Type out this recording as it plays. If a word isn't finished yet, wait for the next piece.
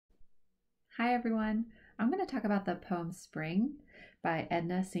Hi everyone. I'm going to talk about the poem Spring by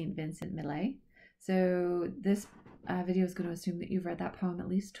Edna St. Vincent Millay. So this video is going to assume that you've read that poem at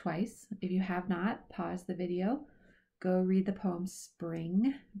least twice. If you have not, pause the video, go read the poem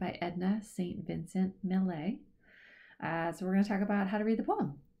Spring by Edna St. Vincent Millay. So we're going to talk about how to read the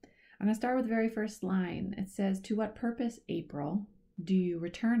poem. I'm going to start with the very first line. It says, "To what purpose, April, do you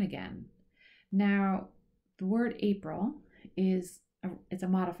return again?" Now, the word April it's a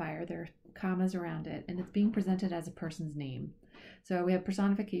modifier. There are commas around it, and it's being presented as a person's name. So we have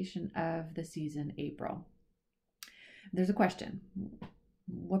personification of the season April. There's a question.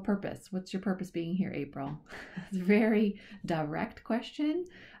 What purpose? What's your purpose being here, April? It's a very direct question,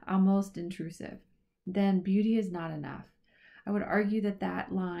 almost intrusive. Then beauty is not enough. I would argue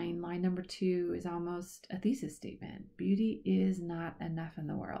that line number 2, is almost a thesis statement. Beauty is not enough in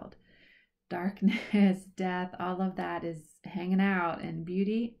the world. Darkness, death, all of that is hanging out, and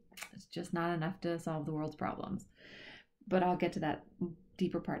beauty is just not enough to solve the world's problems. But I'll get to that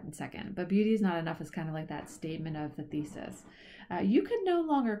deeper part in a second. But beauty is not enough is kind of like that statement of the thesis. You can no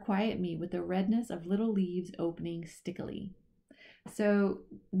longer quiet me with the redness of little leaves opening stickily. So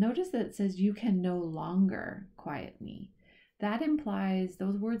notice that it says you can no longer quiet me. That implies,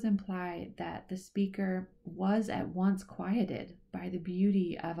 those words imply that the speaker was at once quieted by the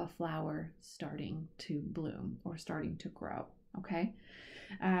beauty of a flower starting to bloom or starting to grow, okay?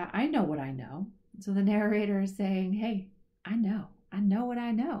 I know what I know. So the narrator is saying, hey, I know what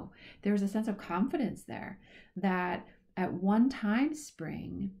I know. There's a sense of confidence there that at one time,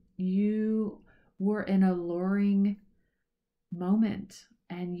 Spring, you were in a alluring moment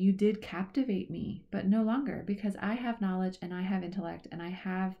and you did captivate me, but no longer, because I have knowledge and I have intellect and I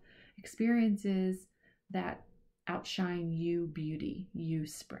have experiences that outshine you, beauty, you,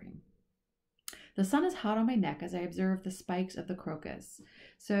 Spring. The sun is hot on my neck as I observe the spikes of the crocus.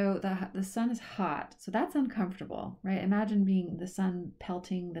 So the sun is hot, so that's uncomfortable, right? Imagine being the sun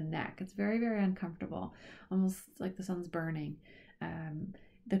pelting the neck. It's very, very uncomfortable, almost like the sun's burning.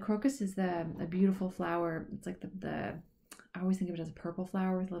 The crocus is a beautiful flower. It's like I always think of it as a purple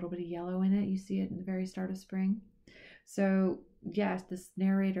flower with a little bit of yellow in it. You see it in the very start of spring. So yes, this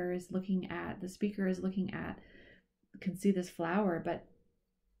narrator is the speaker is looking at, can see this flower, but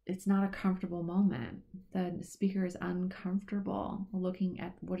it's not a comfortable moment. The speaker is uncomfortable looking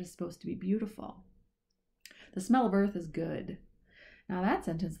at what is supposed to be beautiful. The smell of earth is good. Now that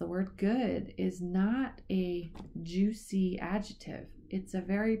sentence, the word good, is not a juicy adjective. It's a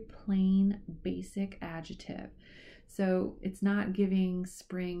very plain, basic adjective. So it's not giving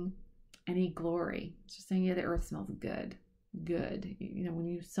spring any glory. It's just saying, yeah, the earth smells good. Good. You know,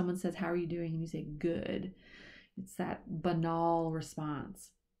 when someone says, how are you doing? And you say good, it's that banal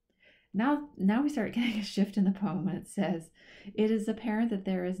response. Now we start getting a shift in the poem when it says, it is apparent that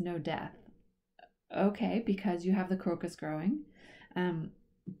there is no death. Okay, because you have the crocus growing.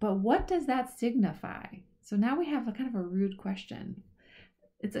 But what does that signify? So now we have a kind of a rude question.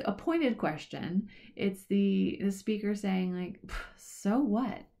 It's a pointed question. It's the speaker saying, like, so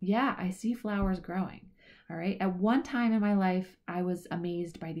what? Yeah, I see flowers growing. All right. At one time in my life, I was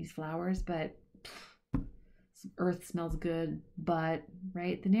amazed by these flowers, but earth smells good. But,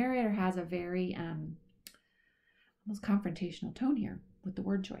 right, the narrator has a very almost confrontational tone here with the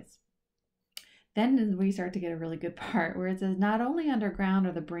word choice. Then we start to get a really good part where it says, not only underground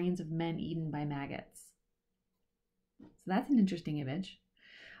are the brains of men eaten by maggots. So that's an interesting image.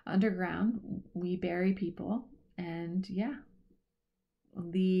 Underground, we bury people, and yeah,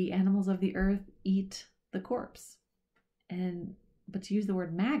 the animals of the earth eat the corpse. But to use the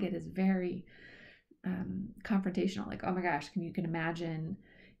word maggot is very confrontational. Like, oh my gosh, you can imagine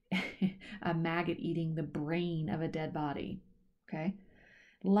a maggot eating the brain of a dead body. Okay,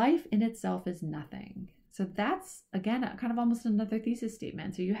 life in itself is nothing. So that's, again, kind of almost another thesis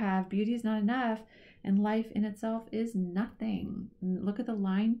statement. So you have beauty is not enough, and life in itself is nothing. Look at the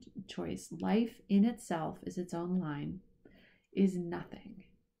line choice. Life in itself is its own line, is nothing.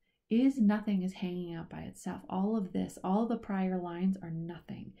 Is nothing is hanging out by itself. All of this, all the prior lines are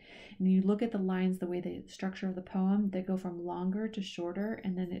nothing. And you look at the lines, the way the structure of the poem, they go from longer to shorter,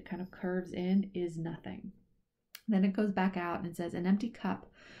 and then it kind of curves in, is nothing. Then it goes back out and says, an empty cup,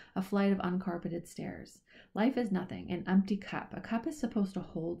 a flight of uncarpeted stairs. Life is nothing, an empty cup. A cup is supposed to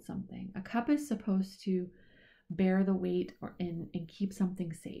hold something. A cup is supposed to bear the weight and keep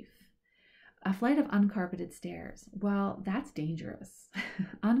something safe. A flight of uncarpeted stairs. Well, that's dangerous.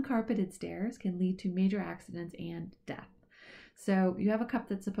 Uncarpeted stairs can lead to major accidents and death. So you have a cup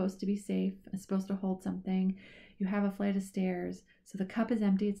that's supposed to be safe, it's supposed to hold something. You have a flight of stairs, so the cup is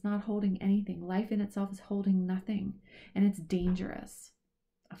empty, it's not holding anything. Life in itself is holding nothing, and it's dangerous.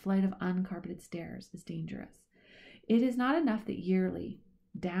 A flight of uncarpeted stairs is dangerous. It is not enough that yearly,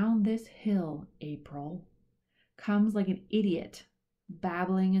 down this hill, April, comes like an idiot,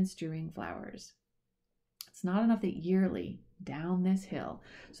 babbling and strewing flowers. It's not enough that yearly, down this hill.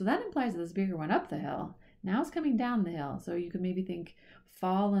 So that implies that this beaker went up the hill. Now it's coming down the hill. So you could maybe think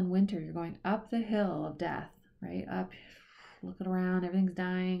fall and winter, you're going up the hill of death, right? Up, looking around, everything's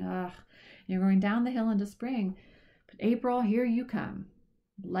dying. Ugh. And you're going down the hill into spring. But April, here you come,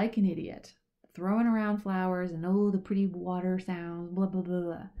 like an idiot, throwing around flowers and the pretty water sounds, blah, blah, blah,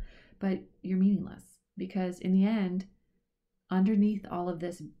 blah. But you're meaningless because in the end, underneath all of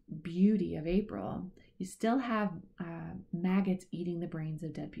this beauty of April, you still have maggots eating the brains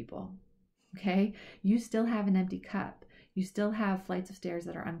of dead people. Okay? You still have an empty cup. You still have flights of stairs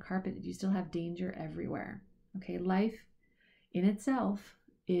that are uncarpeted. You still have danger everywhere. Okay? Life in itself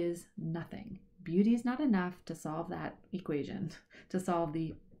is nothing. Beauty is not enough to solve that equation, to solve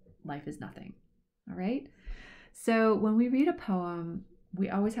the life is nothing. All right? So when we read a poem, we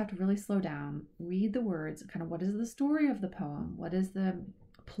always have to really slow down, read the words, kind of what is the story of the poem? What is the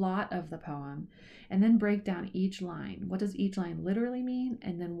plot of the poem? And then break down each line. What does each line literally mean?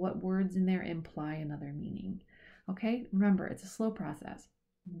 And then what words in there imply another meaning? Okay? Remember, it's a slow process.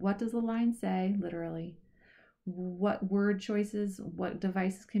 What does the line say literally? What word choices, what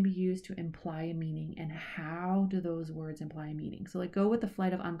devices can be used to imply a meaning, and how do those words imply a meaning? So like go with the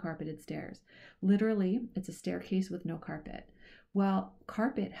flight of uncarpeted stairs. Literally, it's a staircase with no carpet. Well,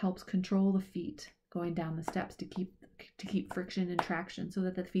 carpet helps control the feet going down the steps to keep friction and traction so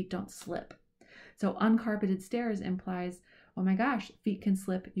that the feet don't slip. So uncarpeted stairs implies, oh my gosh, feet can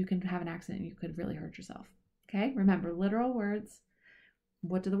slip, you can have an accident, you could really hurt yourself. Okay? Remember, literal words.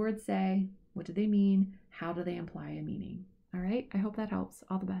 What do the words say? What do they mean? How do they imply a meaning? All right? I hope that helps.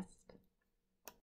 All the best.